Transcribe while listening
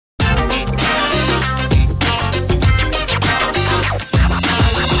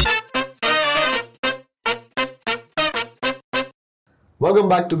Welcome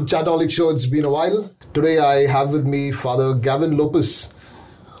back to the Chat-olic show. It's been a while. Today I have with me Father Gavin Lopes,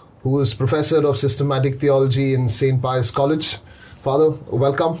 who is Professor of Systematic Theology in St. Pius College. Father,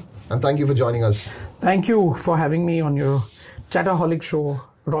 welcome and thank you for joining us. Thank you for having me on your Chat-olic show,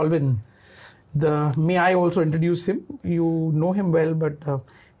 Rolvin. May I also introduce him? You know him well, but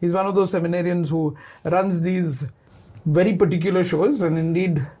he's one of those seminarians who runs these very particular shows and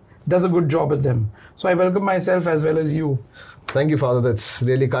indeed does a good job at them. So I welcome myself as well as you. Thank you, Father. That's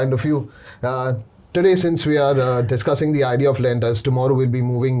really kind of you. Today, since we are discussing the idea of Lent, as tomorrow we'll be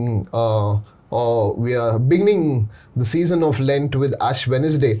moving, or we are beginning the season of Lent with Ash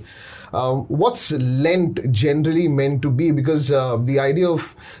Wednesday. What's Lent generally meant to be? Because the idea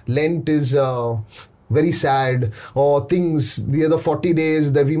of Lent is very sad, or the other 40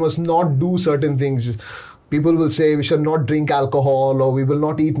 days that we must not do certain things. People will say we should not drink alcohol, or we will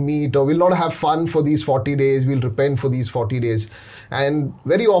not eat meat, or we'll not have fun for these 40 days, we'll repent for these 40 days. And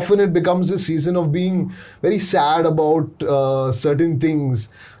very often it becomes a season of being very sad about certain things,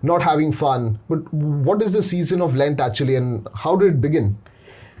 not having fun. But what is the season of Lent actually, and how did it begin?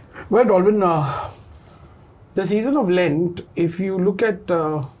 Well, Rolvin, the season of Lent, if you look at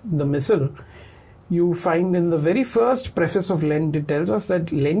the Missal, you find in the very first preface of Lent, it tells us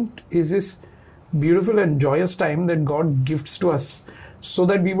that Lent is this beautiful and joyous time that God gifts to us so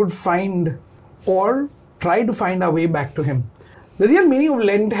that we would find or try to find our way back to Him. The real meaning of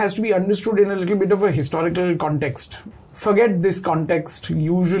Lent has to be understood in a little bit of a historical context. Forget this context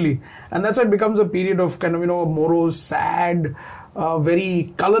usually, and that's why it becomes a period of kind of, morose, sad,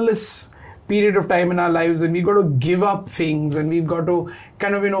 very colorless period of time in our lives, and we've got to give up things and we've got to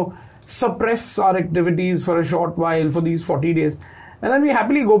kind of, suppress our activities for a short while for these 40 days. And then we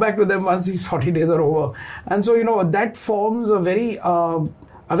happily go back to them once these 40 days are over. And so, that forms a very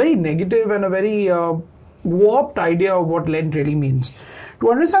negative and a very warped idea of what Lent really means. To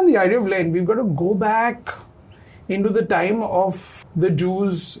understand the idea of Lent, we've got to go back into the time of the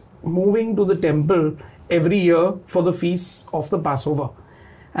Jews moving to the temple every year for the feasts of the Passover.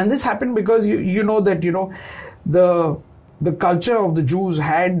 And this happened because you know that the culture of the Jews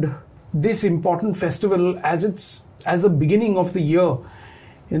had this important festival as a beginning of the year.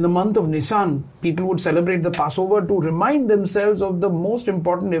 In the month of Nisan, people would celebrate the Passover to remind themselves of the most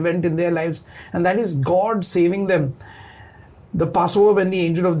important event in their lives, and that is God saving them. The Passover, when the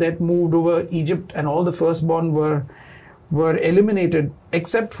angel of death moved over Egypt and all the firstborn were eliminated,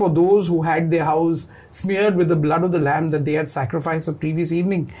 except for those who had their house smeared with the blood of the lamb that they had sacrificed the previous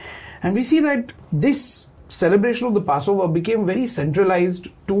evening. And we see that this celebration of the Passover became very centralized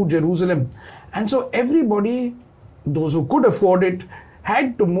to Jerusalem. And so everybody, those who could afford it,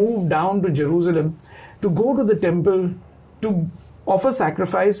 had to move down to Jerusalem to go to the temple, to offer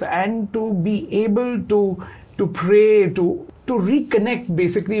sacrifice and to be able to pray, to reconnect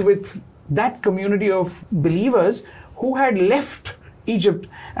basically with that community of believers who had left Egypt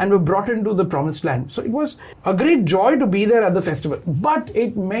and were brought into the promised land. So it was a great joy to be there at the festival, but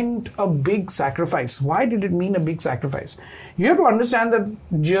it meant a big sacrifice. Why did it mean a big sacrifice? You have to understand that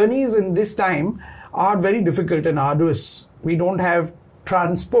journeys in this time are very difficult and arduous. We don't have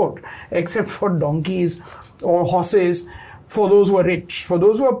transport except for donkeys or horses for those who are rich. For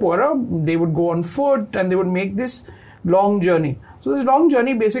those who are poorer, they would go on foot and they would make this long journey. So this long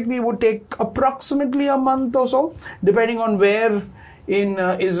journey basically would take approximately a month or so, depending on where in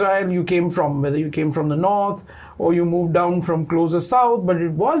Israel you came from, whether you came from the north or you moved down from closer south, but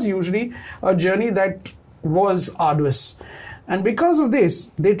it was usually a journey that was arduous. And because of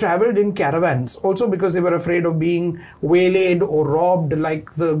this, they traveled in caravans, also because they were afraid of being waylaid or robbed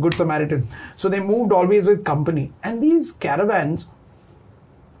like the Good Samaritan. So they moved always with company. And these caravans,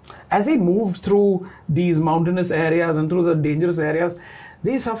 as they moved through these mountainous areas and through the dangerous areas,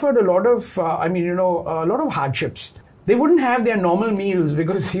 they suffered a lot of, a lot of hardships. They wouldn't have their normal meals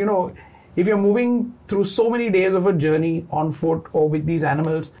because, if you're moving through so many days of a journey on foot or with these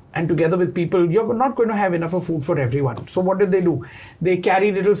animals and together with people, you're not going to have enough of food for everyone. So what did they do? They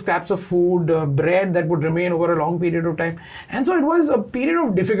carried little scraps of food, bread that would remain over a long period of time. And so it was a period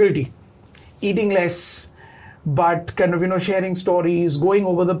of difficulty, eating less, but kind of, sharing stories, going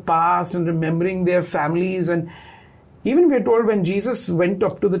over the past and remembering their families. And even we're told when Jesus went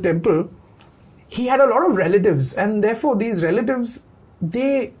up to the temple, he had a lot of relatives, and therefore these relatives,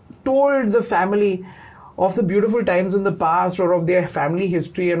 they told the family of the beautiful times in the past or of their family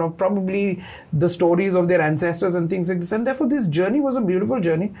history and of probably the stories of their ancestors and things like this. And therefore this journey was a beautiful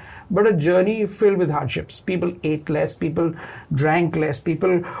journey, but a journey filled with hardships. People ate less, people drank less,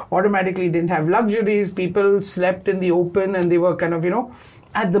 people automatically didn't have luxuries, people slept in the open and they were kind of,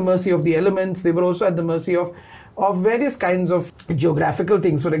 at the mercy of the elements. They were also at the mercy of of various kinds of geographical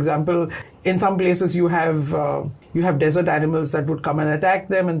things. For example, in some places you have desert animals that would come and attack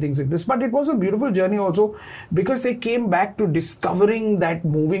them and things like this. But it was a beautiful journey also because they came back to discovering that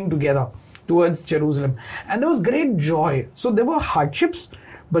moving together towards Jerusalem. And there was great joy. So there were hardships,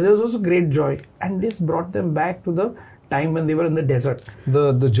 but there was also great joy. And this brought them back to the time when they were in the desert.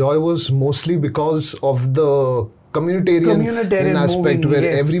 The joy was mostly because of the communitarian aspect moving, where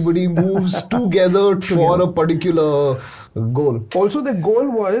yes. everybody moves together for a particular goal. Also, the goal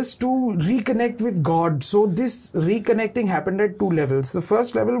was to reconnect with God. So this reconnecting happened at two levels. The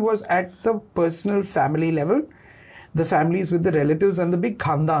first level was at the personal family level, the families with the relatives and the big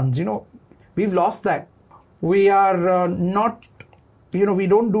khandans. We've lost that. We are not, we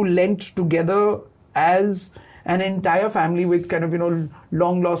don't do Lent together as an entire family with kind of,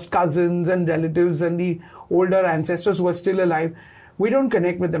 long lost cousins and relatives and the older ancestors who are still alive. We don't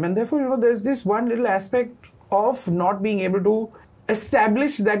connect with them. And therefore, there's this one little aspect of not being able to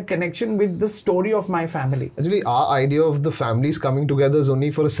establish that connection with the story of my family. Actually, our idea of the families coming together is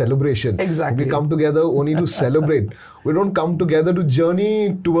only for a celebration. Exactly. We come together only to celebrate. We don't come together to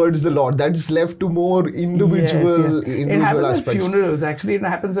journey towards the Lord. That is left to more individual Yes. It happens aspects. at funerals. Actually, it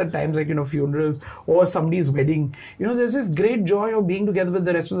happens at times like, funerals or somebody's wedding. There's this great joy of being together with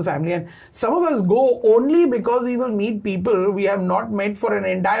the rest of the family. And some of us go only because we will meet people we have not met for an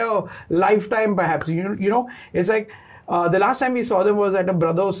entire lifetime, perhaps. It's like, the last time we saw them was at a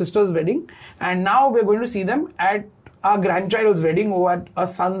brother or sister's wedding, and now we're going to see them at our grandchild's wedding or at a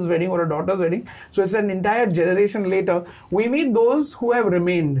son's wedding or a daughter's wedding. So it's an entire generation later. We meet those who have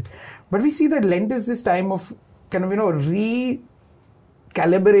remained. But we see that Lent is this time of kind of, recalibrating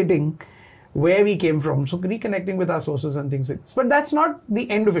where we came from. So reconnecting with our sources and things like this. But that's not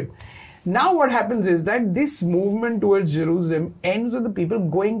the end of it. Now what happens is that this movement towards Jerusalem ends with the people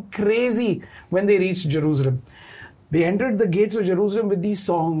going crazy when they reach Jerusalem. They entered the gates of Jerusalem with these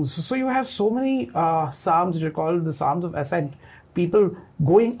songs. So you have so many psalms which are called the Psalms of Ascent. People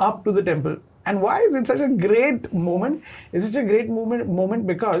going up to the temple. And why is it such a great moment? It's such a great moment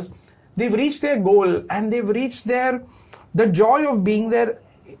because they've reached their goal and they've reached the joy of being there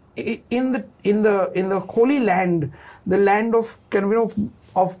in the holy land, the land of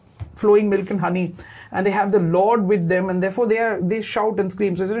of flowing milk and honey, and they have the Lord with them, and therefore they shout and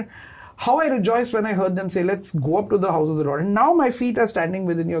scream. So how I rejoiced when I heard them say, let's go up to the house of the Lord. And now my feet are standing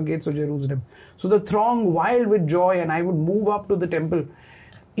within your gates of Jerusalem. So the throng wild with joy, and I would move up to the temple.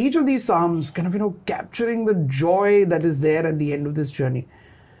 Each of these psalms kind of, capturing the joy that is there at the end of this journey.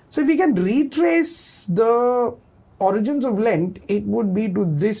 So if we can retrace the origins of Lent, it would be to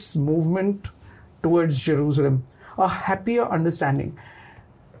this movement towards Jerusalem, a happier understanding.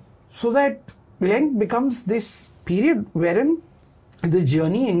 So that Lent becomes this period wherein the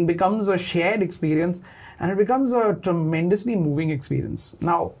journeying becomes a shared experience and it becomes a tremendously moving experience.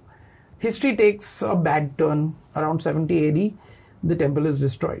 Now, history takes a bad turn. Around 70 AD, the temple is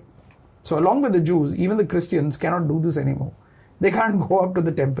destroyed. So along with the Jews, even the Christians cannot do this anymore. They can't go up to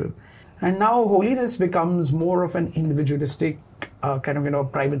the temple. And now holiness becomes more of an individualistic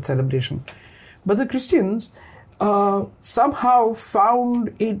private celebration. But the Christians somehow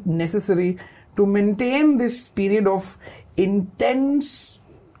found it necessary to maintain this period of intense,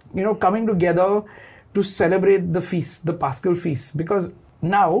 coming together to celebrate the feast, the Paschal feast. Because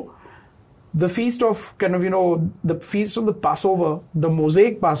now, the feast of the feast of the Passover, the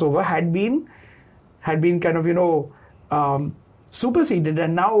Mosaic Passover had been superseded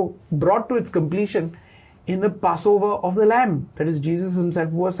and now brought to its completion in the Passover of the Lamb. That is Jesus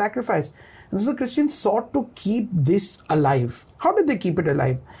himself who was sacrificed. And so the Christians sought to keep this alive. How did they keep it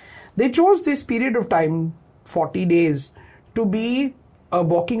alive? They chose this period of time, 40 days, to be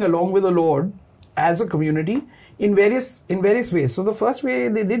walking along with the Lord as a community in various ways. So the first way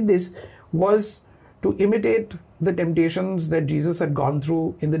they did this was to imitate the temptations that Jesus had gone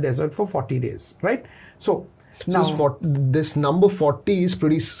through in the desert for 40 days, right? So now this number 40 is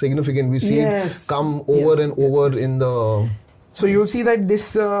pretty significant. We see it come over and over in the... So you'll see that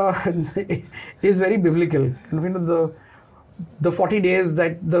this is very biblical. The 40 days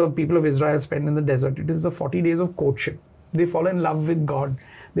that the people of Israel spend in the desert, it is the 40 days of courtship. They fall in love with God.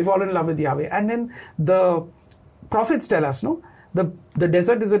 They fall in love with Yahweh. And then the prophets tell us, the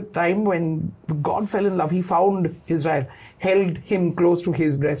desert is a time when God fell in love. He found Israel, held him close to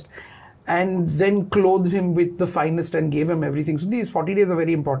his breast, and then clothed him with the finest and gave him everything. So these 40 days are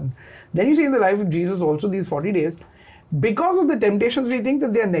very important. Then you see in the life of Jesus also these 40 days, because of the temptations, we think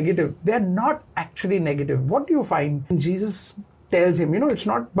that they are negative. They are not actually negative. What do you find? Jesus tells him, it's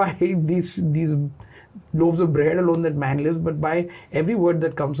not by these loaves of bread alone that man lives, but by every word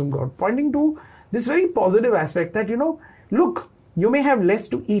that comes from God, pointing to this very positive aspect that, look, you may have less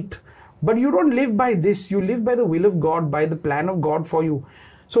to eat, but you don't live by this. You live by the will of God, by the plan of God for you.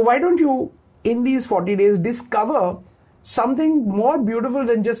 So why don't you, in these 40 days, discover something more beautiful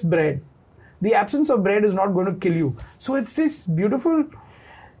than just bread? The absence of bread is not going to kill you. So it's this beautiful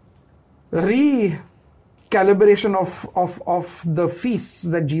recalibration of the feasts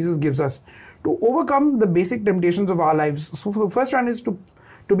that Jesus gives us to overcome the basic temptations of our lives. So the first one is to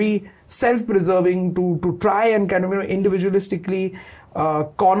be self-preserving, to try and kind of individualistically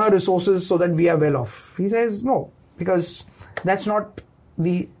corner resources so that we are well off. He says no, because that's not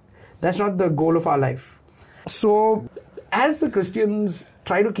the goal of our life. So as the Christians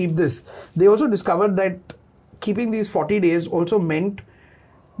try to keep this, they also discovered that keeping these 40 days also meant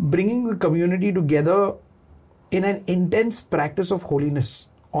bringing the community together in an intense practice of holiness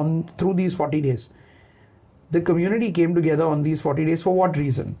through these 40 days. The community came together on these 40 days. For what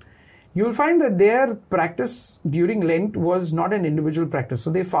reason? You will find that their practice during Lent was not an individual practice. So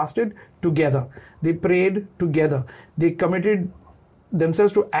they fasted together. They prayed together. They committed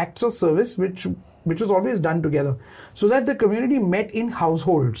themselves to acts of service, which was always done together, so that the community met in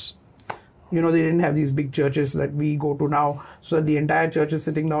households. They didn't have these big churches that we go to now, so that the entire church is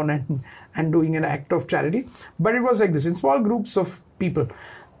sitting down and doing an act of charity. But it was like this, in small groups of people.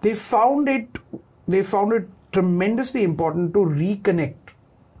 They found it tremendously important to reconnect.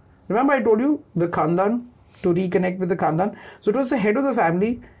 Remember I told you the Khandan, to reconnect with the Khandan. So it was the head of the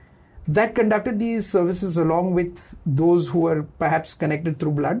family that conducted these services along with those who were perhaps connected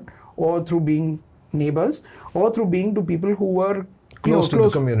through blood, or through being neighbors, or through being to people who were close to the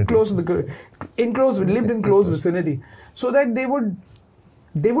community, lived in close vicinity, so that they would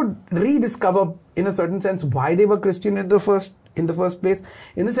rediscover, in a certain sense, why they were Christian in the first place.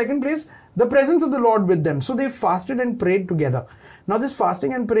 In the second place, the presence of the Lord with them. So they fasted and prayed together. Now this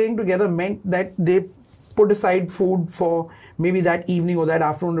fasting and praying together meant that they put aside food for maybe that evening or that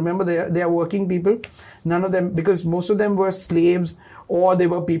afternoon. Remember, they are working people. None of them, because most of them were slaves, or they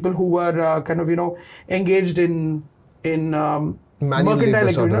were people who were engaged in mercantile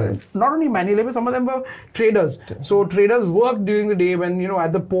activity. Not only manual labor, some of them were traders. So traders worked during the day when,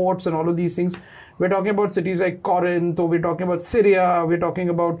 at the ports and all of these things. We're talking about cities like Corinth, or we're talking about Syria, we're talking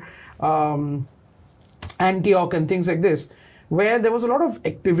about Antioch and things like this, where there was a lot of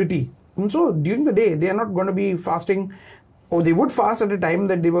activity. And so during the day, they are not going to be fasting, or they would fast at a time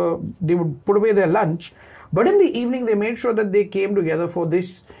that they would put away their lunch. But in the evening, they made sure that they came together for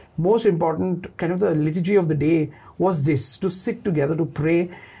this most important kind of the liturgy of the day was this, to sit together, to pray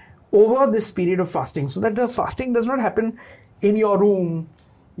over this period of fasting, so that the fasting does not happen in your room.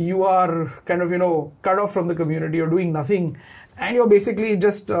 You are kind of, cut off from the community, you're doing nothing, and you're basically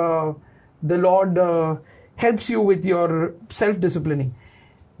just, the Lord helps you with your self-disciplining.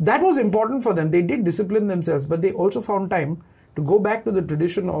 That was important for them. They did discipline themselves, but they also found time to go back to the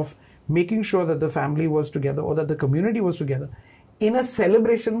tradition of making sure that the family was together, or that the community was together in a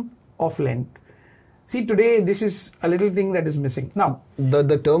celebration of Lent. See, today this is a little thing that is missing. Now,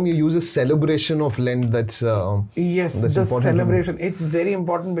 the term you use is celebration of Lent. That's yes, that's the important. Celebration. It's very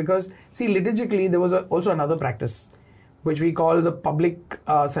important because, see, liturgically there was also another practice which we call the public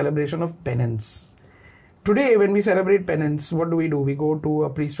celebration of penance. Today, when we celebrate penance, what do? We go to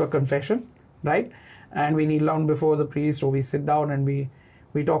a priest for confession, right? And we kneel down before the priest, or we sit down and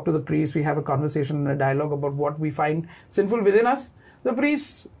we talk to the priest. We have a conversation and a dialogue about what we find sinful within us. The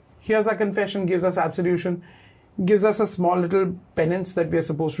priest hears our confession, gives us absolution, gives us a small little penance that we are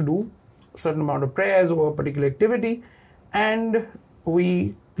supposed to do, a certain amount of prayers or a particular activity, and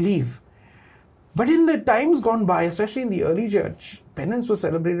we leave. But in the times gone by, especially in the early church, penance was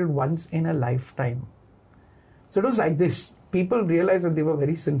celebrated once in a lifetime. So it was like this. People realized that they were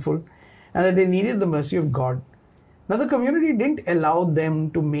very sinful and that they needed the mercy of God. Now the community didn't allow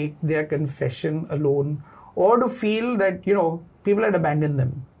them to make their confession alone, or to feel that, people had abandoned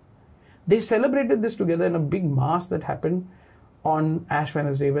them. They celebrated this together in a big mass that happened on Ash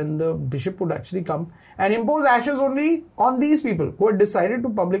Wednesday, when the bishop would actually come and impose ashes only on these people who had decided to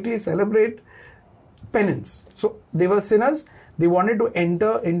publicly celebrate penance. So they were sinners. They wanted to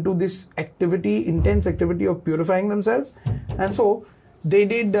enter into this activity, intense activity of purifying themselves. And so they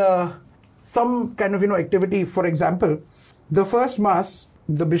did some kind of, activity. For example, the first mass,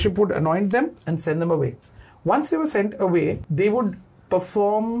 the bishop would anoint them and send them away. Once they were sent away, they would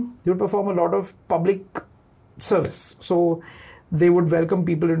perform a lot of public service. So they would welcome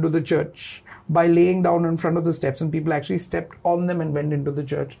people into the church by laying down in front of the steps, and people actually stepped on them and went into the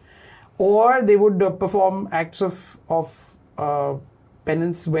church. Or they would perform acts of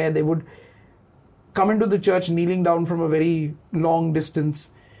penance, where they would come into the church kneeling down from a very long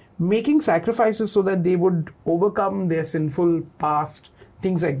distance, making sacrifices so that they would overcome their sinful past,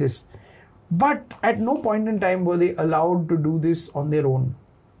 things like this. But at no point in time were they allowed to do this on their own.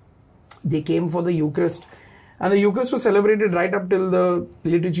 They came for the Eucharist, and the Eucharist was celebrated right up till the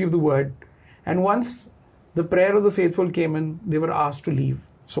liturgy of the Word. And once the prayer of the faithful came in, they were asked to leave.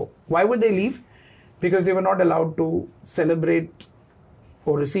 So why would they leave? Because they were not allowed to celebrate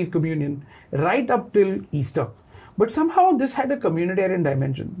or receive communion right up till Easter. But somehow this had a communitarian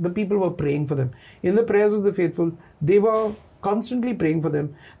dimension. The people were praying for them. In the prayers of the faithful, they were constantly praying for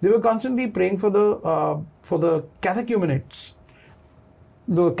them. They were constantly praying for the catechumens.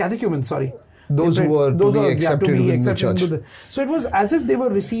 Those who were to be accepted in the church. So it was as if they were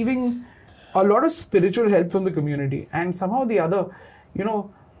receiving a lot of spiritual help from the community. And somehow the other,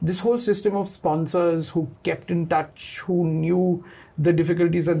 this whole system of sponsors who kept in touch, who knew the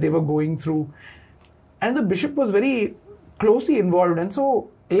difficulties that they were going through. And the bishop was very closely involved. And so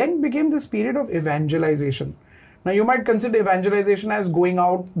Lent became this period of evangelization. Now you might consider evangelization as going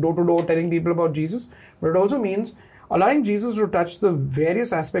out door to door telling people about Jesus, but it also means allowing Jesus to touch the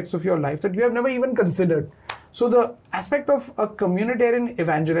various aspects of your life that you have never even considered. So the aspect of a communitarian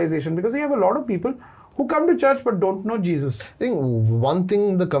evangelization, because we have a lot of people who come to church but don't know Jesus. I think one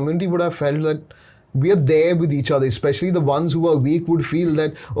thing the community would have felt that we are there with each other, especially the ones who are weak would feel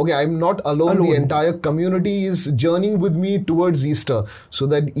that, okay, I'm not alone. The entire community is journeying with me towards Easter. So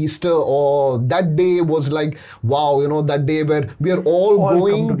that Easter or that day was like, wow, that day where we are all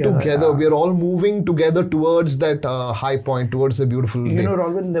going together. Yeah. We are all moving together towards that high point, towards the beautiful day.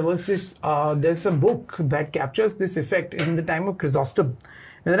 Rolvin, there was this, there's a book that captures this effect in the time of Chrysostom.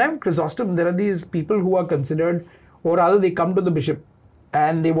 In the time of Chrysostom, there are these people who are considered, or rather they come to the bishop,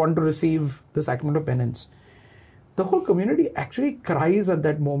 and they want to receive the sacrament of penance. The whole community actually cries at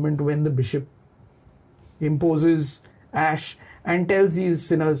that moment when the bishop imposes ash and tells these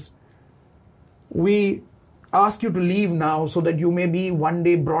sinners, we ask you to leave now so that you may be one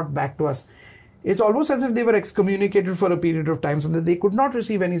day brought back to us. It's almost as if they were excommunicated for a period of time so that they could not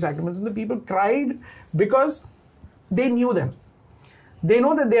receive any sacraments. And the people cried because they knew them. They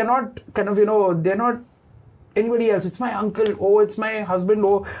know that they are not they're not anybody else. It's my uncle, it's my husband,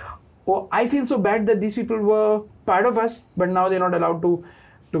 I feel so bad that these people were part of us, but now they're not allowed to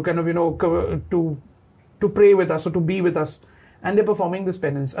pray with us or to be with us, and they're performing this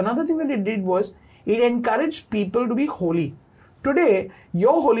penance. Another thing that it did was it encouraged people to be holy. Today,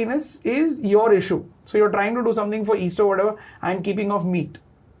 your holiness is your issue. So you're trying to do something for Easter or whatever, I'm keeping off meat,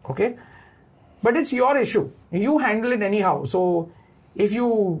 okay? But it's your issue. You handle it anyhow. So if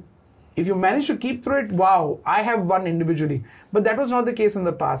you manage to keep through it, wow, I have won individually. But that was not the case in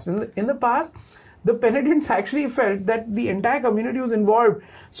the past. In the past, the penitents actually felt that the entire community was involved.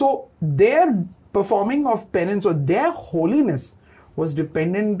 So their performing of penance or their holiness was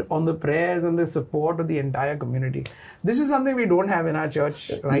dependent on the prayers and the support of the entire community. This is something we don't have in our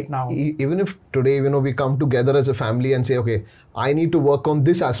church right now. Even if today, we come together as a family and say, okay, I need to work on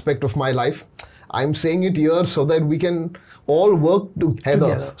this aspect of my life. I'm saying it here so that we can all work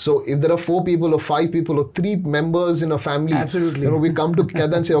together. So if there are 4 people or 5 people or 3 members in a family, absolutely, we come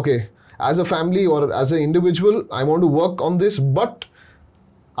together and say, okay, as a family or as an individual, I want to work on this, but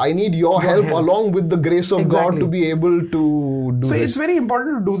I need your help along with the grace of God to be able to do this. So it's very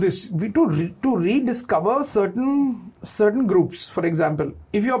important to do this, to rediscover certain groups. For example,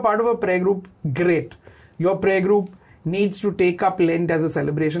 if you're part of a prayer group, great. Your prayer group needs to take up Lent as a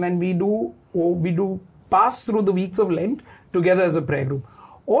celebration, and we do pass through the weeks of Lent together as a prayer group.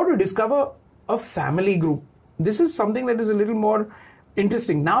 Or to discover a family group. This is something that is a little more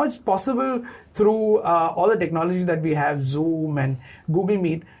interesting. Now it's possible through all the technology that we have, Zoom and Google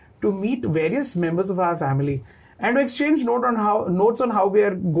Meet, to meet various members of our family and to exchange notes on how we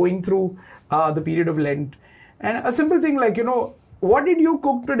are going through the period of Lent. And a simple thing like, what did you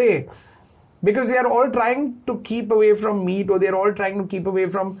cook today? Because they are all trying to keep away from meat, or they're all trying to keep away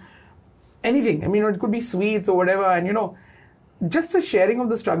from anything. I mean, it could be sweets or whatever. And, just a sharing of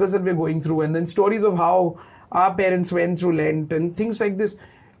the struggles that we're going through, and then stories of how our parents went through Lent and things like this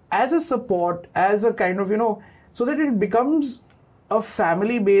as a support, as a kind of, so that it becomes a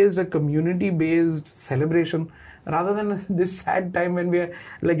family-based, a community-based celebration, rather than this sad time when we're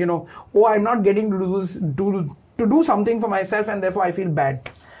like, I'm not getting to do this, to do something for myself, and therefore I feel bad.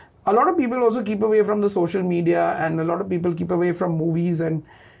 A lot of people also keep away from the social media, and a lot of people keep away from movies and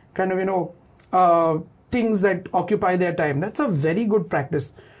kind of, things that occupy their time. That's a very good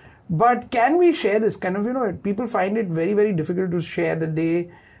practice. But can we share this? Kind of, people find it very, very difficult to share that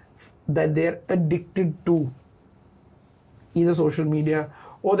they're addicted to either social media,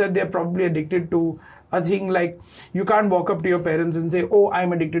 or that they're probably addicted to a thing like you can't walk up to your parents and say, oh,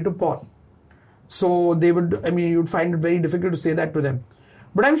 I'm addicted to porn. So you'd find it very difficult to say that to them.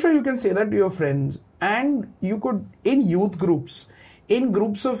 But I'm sure you can say that to your friends. And you could, in youth groups, in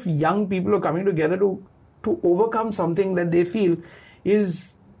groups of young people who are coming together to overcome something that they feel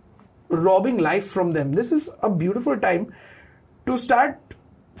is robbing life from them. This is a beautiful time to start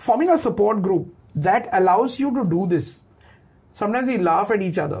forming a support group that allows you to do this. Sometimes we laugh at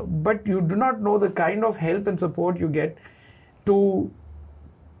each other, but you do not know the kind of help and support you get to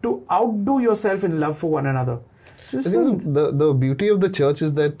outdo yourself in love for one another. I think the beauty of the church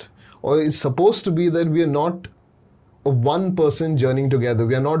is that, or is supposed to be that we are not a one person journeying together.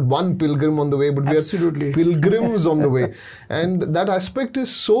 We are not one pilgrim on the way, but we are pilgrims on the way. And that aspect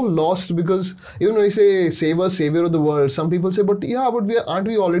is so lost because even when we say save us, savior of the world, some people say, but aren't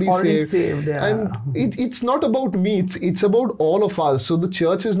we already saved? Yeah. And it's not about me, it's about all of us. So the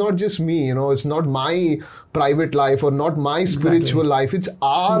church is not just me, it's not my private life or not my spiritual life. It's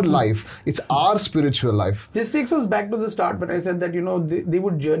our life. It's our spiritual life. This takes us back to the start when I said that, they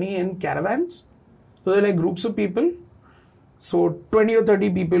would journey in caravans. So they're like groups of people. So 20 or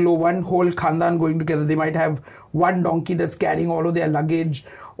 30 people or one whole khandan going together. They might have one donkey that's carrying all of their luggage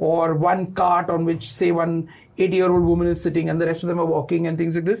or one cart on which, say, one 80-year-old woman is sitting and the rest of them are walking and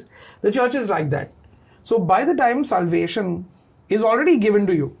things like this. The church is like that. So by the time salvation is already given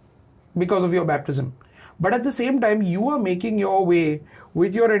to you because of your baptism, but at the same time, you are making your way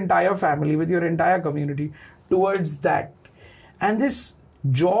with your entire family, with your entire community towards that. And this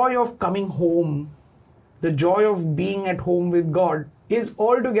joy of coming home, the joy of being at home with God is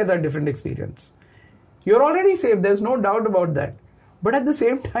altogether a different experience. You're already saved, there's no doubt about that. But at the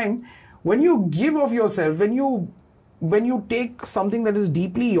same time, when you give of yourself, when you take something that is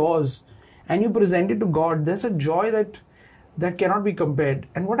deeply yours and you present it to God, there's a joy that cannot be compared.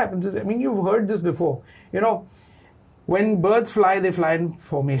 And what happens is, you've heard this before. When birds fly, they fly in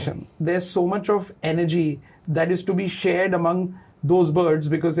formation. There's so much of energy that is to be shared among those birds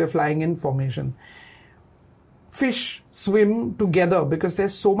because they're flying in formation. Fish swim together because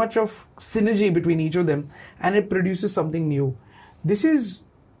there's so much of synergy between each of them and it produces something new. This is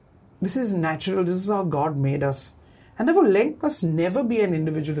natural. This is how God made us. And therefore, Lent must never be an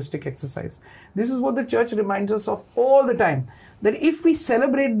individualistic exercise. This is what the church reminds us of all the time. That if we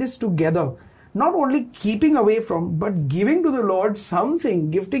celebrate this together, not only keeping away from, but giving to the Lord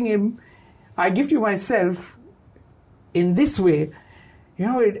something, gifting Him, I gift you myself in this way,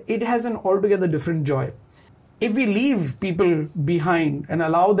 it has an altogether different joy. If we leave people behind and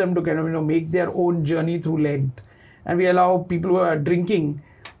allow them to kind of, make their own journey through Lent, and we allow people who are drinking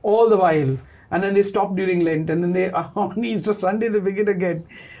all the while, and then they stop during Lent, and then they on Easter Sunday they begin again.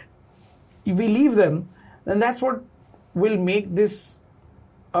 If we leave them, then that's what will make this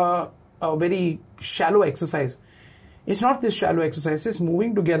a very shallow exercise. It's not this shallow exercise. This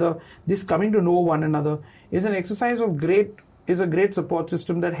moving together, this coming to know one another is an exercise a great support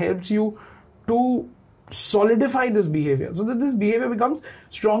system that helps you to solidify this behavior so that this behavior becomes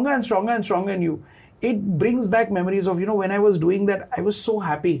stronger and stronger and stronger in you. It brings back memories of, when I was doing that, I was so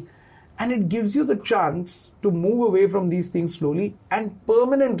happy. And it gives you the chance to move away from these things slowly and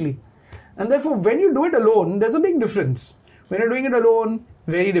permanently. And therefore, when you do it alone, there's a big difference. When you're doing it alone,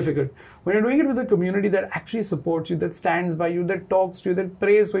 very difficult. When you're doing it with a community that actually supports you, that stands by you, that talks to you, that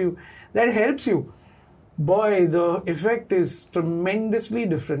prays for you, that helps you, boy, the effect is tremendously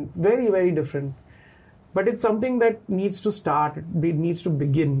different. Very, very different. But it's something that needs to start, it needs to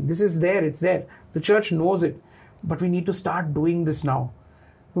begin. This is there, it's there. The church knows it. But we need to start doing this now.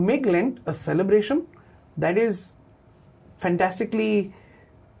 To make Lent a celebration that is fantastically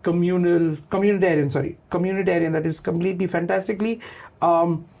communitarian, that is completely fantastically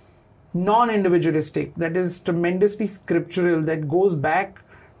non-individualistic, that is tremendously scriptural, that goes back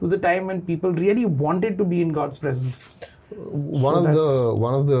to the time when people really wanted to be in God's presence. One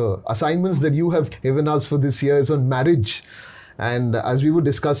of the assignments that you have given us for this year is on marriage. And as we were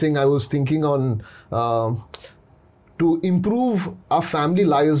discussing, I was thinking on to improve our family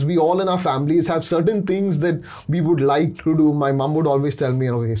lives. We all in our families have certain things that we would like to do. My mom would always tell me,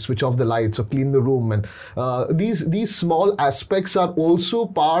 hey, switch off the lights or clean the room. And these small aspects are also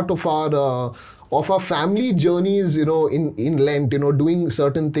part of our family journeys, in Lent, doing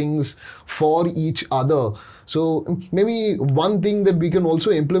certain things for each other. So maybe one thing that we can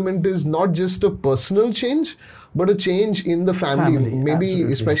also implement is not just a personal change, but a change in the family. Maybe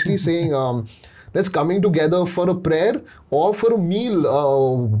absolutely. Especially saying, let's coming together for a prayer or for a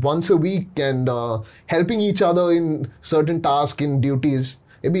meal once a week and helping each other in certain tasks, in duties.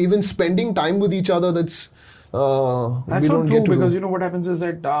 Maybe even spending time with each other. That's so true, because what happens is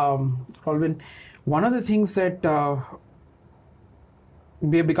that, Alvin, one of the things that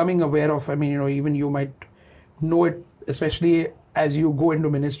we are becoming aware of, I mean, even you might know it, especially as you go into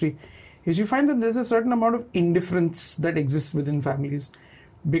ministry, is you find that there's a certain amount of indifference that exists within families,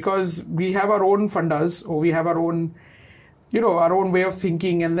 because we have our own fundas, or we have our own, our own way of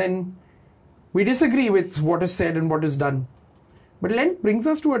thinking, and then we disagree with what is said and what is done. But Lent brings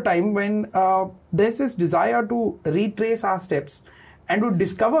us to a time when there's this desire to retrace our steps and to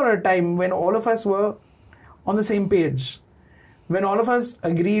discover a time when all of us were on the same page, when all of us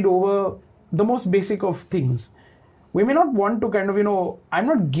agreed over the most basic of things. We may not want to kind of, I'm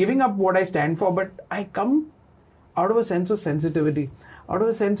not giving up what I stand for, but I come out of a sense of sensitivity, out of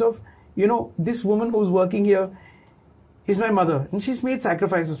a sense of, this woman who's working here is my mother, and she's made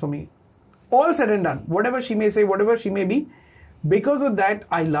sacrifices for me. All said and done, whatever she may say, whatever she may be, because of that,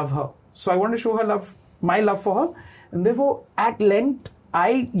 I love her. So I want to show her love, my love for her. And therefore, at Lent,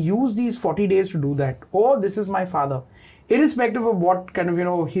 I use these 40 days to do that. Oh, this is my father. Irrespective of what kind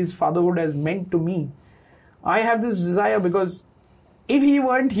of, his fatherhood has meant to me, I have this desire, because if he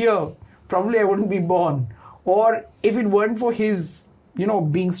weren't here, probably I wouldn't be born. Or if it weren't for his,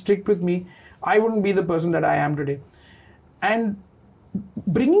 being strict with me, I wouldn't be the person that I am today. And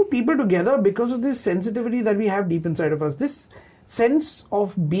bringing people together because of this sensitivity that we have deep inside of us, this sense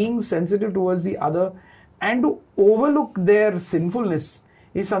of being sensitive towards the other and to overlook their sinfulness,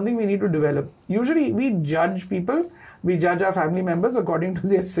 is something we need to develop. Usually we judge people, we judge our family members according to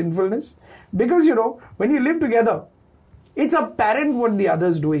their sinfulness, because when you live together, it's apparent what the other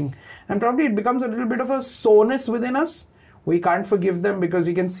is doing, and probably it becomes a little bit of a soreness within us. We can't forgive them because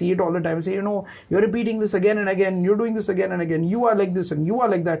we can see it all the time. Say, you're repeating this again and again, you're doing this again and again, you are like this and you are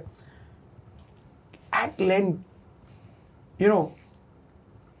like that. At Lent,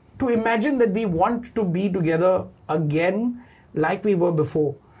 to imagine that we want to be together again like we were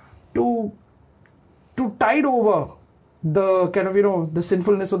before, to tide over the kind of, the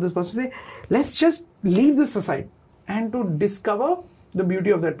sinfulness of this person, say, let's just leave this aside and to discover the beauty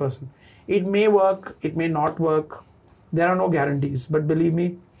of that person. It may work, it may not work. There are no guarantees. But believe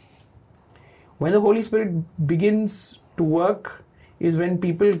me, when the Holy Spirit begins to work is when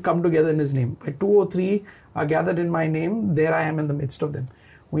people come together in His name. When 2 or 3 are gathered in my name, there I am in the midst of them.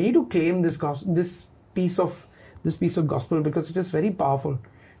 We need to claim this piece of gospel, because it is very powerful.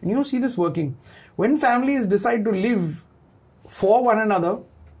 And you see this working. When families decide to live for one another,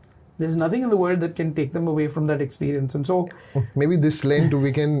 there's nothing in the world that can take them away from that experience. And so maybe this Lent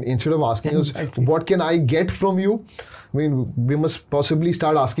we can, instead of asking us, what can I get from you? I mean, we must possibly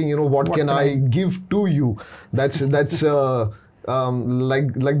start asking, what can I give to you? That's like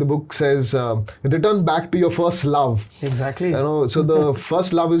the book says, return back to your first love. Exactly. So the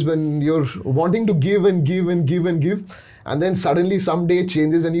first love is when you're wanting to give and give and give and give. And then suddenly someday it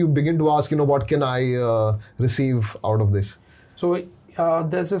changes and you begin to ask, what can I receive out of this? So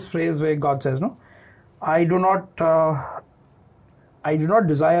there's this phrase where God says, I do not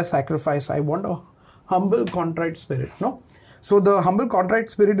desire sacrifice. I want a humble, contrite spirit. So the humble, contrite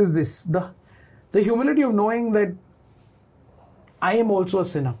spirit is this: the humility of knowing that I am also a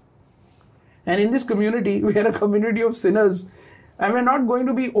sinner, and in this community we are a community of sinners, and we're not going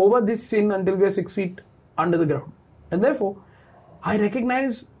to be over this sin until we are 6 feet under the ground. And therefore, I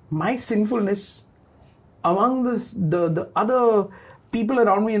recognize my sinfulness among the other people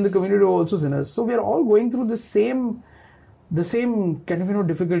around me in the community are also sinners. So we are all going through the same kind of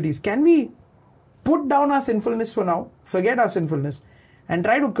difficulties. Can we put down our sinfulness for now, forget our sinfulness, and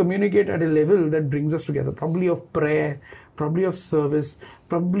try to communicate at a level that brings us together, probably of prayer, probably of service,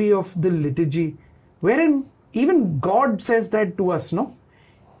 probably of the liturgy, wherein even God says that to us,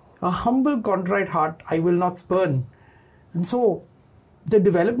 a humble, contrite heart I will not spurn. And so the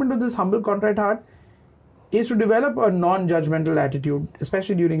development of this humble, contrite heart is to develop a non-judgmental attitude,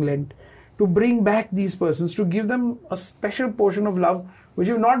 especially during Lent, to bring back these persons, to give them a special portion of love which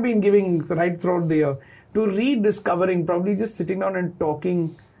you've not been giving right throughout the year, to rediscovering, probably just sitting down and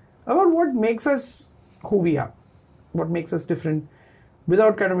talking about what makes us who we are, what makes us different,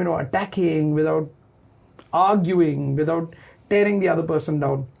 without kind of attacking, without arguing, without tearing the other person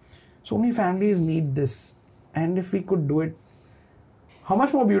down. So many families need this, and if we could do it, how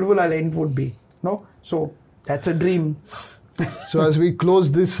much more beautiful our Lent would be. So that's a dream. So as we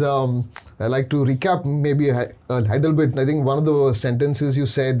close this, I like to recap maybe a little bit. I think one of the sentences you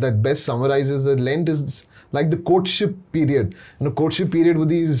said that best summarizes that Lent is like the courtship period. Courtship period with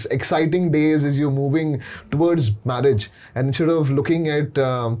these exciting days as you're moving towards marriage. And instead of looking at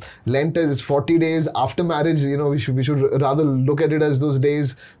Lent as 40 days after marriage, we should rather look at it as those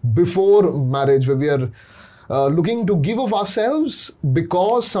days before marriage, where we are looking to give of ourselves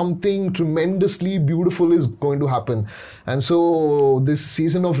because something tremendously beautiful is going to happen. And so this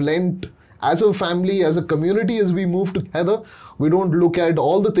season of Lent, as a family, as a community, as we move together, we don't look at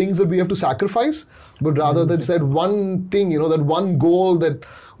all the things that we have to sacrifice, but rather that's that one thing, that one goal that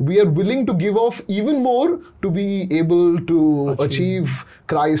we are willing to give off even more to be able to achieve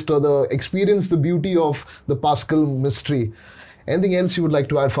Christ or experience the beauty of the Paschal mystery. Anything else you would like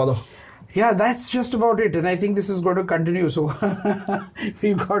to add, Father? Yeah, that's just about it. And I think this is going to continue. So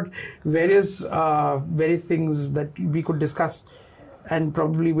we've got various things that we could discuss. And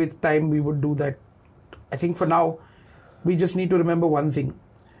probably with time we would do that. I think for now, we just need to remember one thing.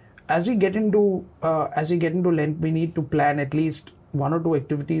 As we get into Lent, we need to plan at least 1 or 2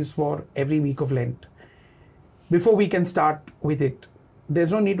 activities for every week of Lent before we can start with it.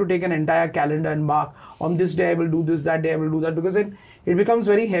 There's no need to take an entire calendar and mark, on this day I will do this, that day I will do that, because then it becomes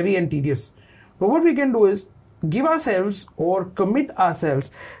very heavy and tedious. But what we can do is give ourselves or commit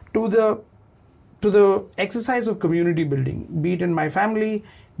ourselves to the exercise of community building, be it in my family,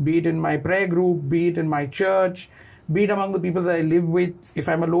 be it in my prayer group, be it in my church, be it among the people that I live with. If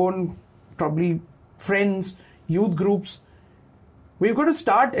I'm alone, probably friends, youth groups. We've got to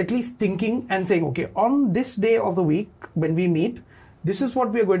start at least thinking and saying, okay, on this day of the week when we meet, this is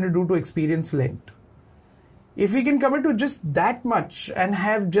what we are going to do to experience Lent. If we can commit to just that much and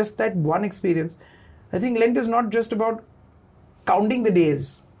have just that one experience, I think Lent is not just about counting the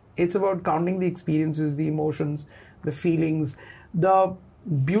days. It's about counting the experiences, the emotions, the feelings, the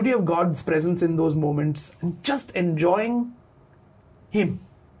beauty of God's presence in those moments, and just enjoying Him.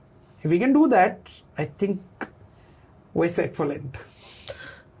 If we can do that, I think we're set for Lent.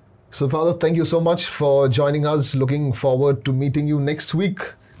 So, Father, thank you so much for joining us. Looking forward to meeting you next week,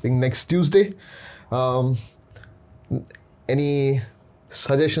 I think next Tuesday. Any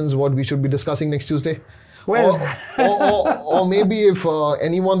suggestions what we should be discussing next Tuesday? Well, or maybe if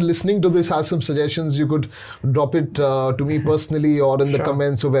anyone listening to this has some suggestions, you could drop it to me personally or in the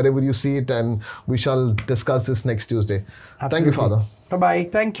comments or wherever you see it, and we shall discuss this next Tuesday. Absolutely. Thank you, Father. Bye-bye.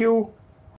 Thank you.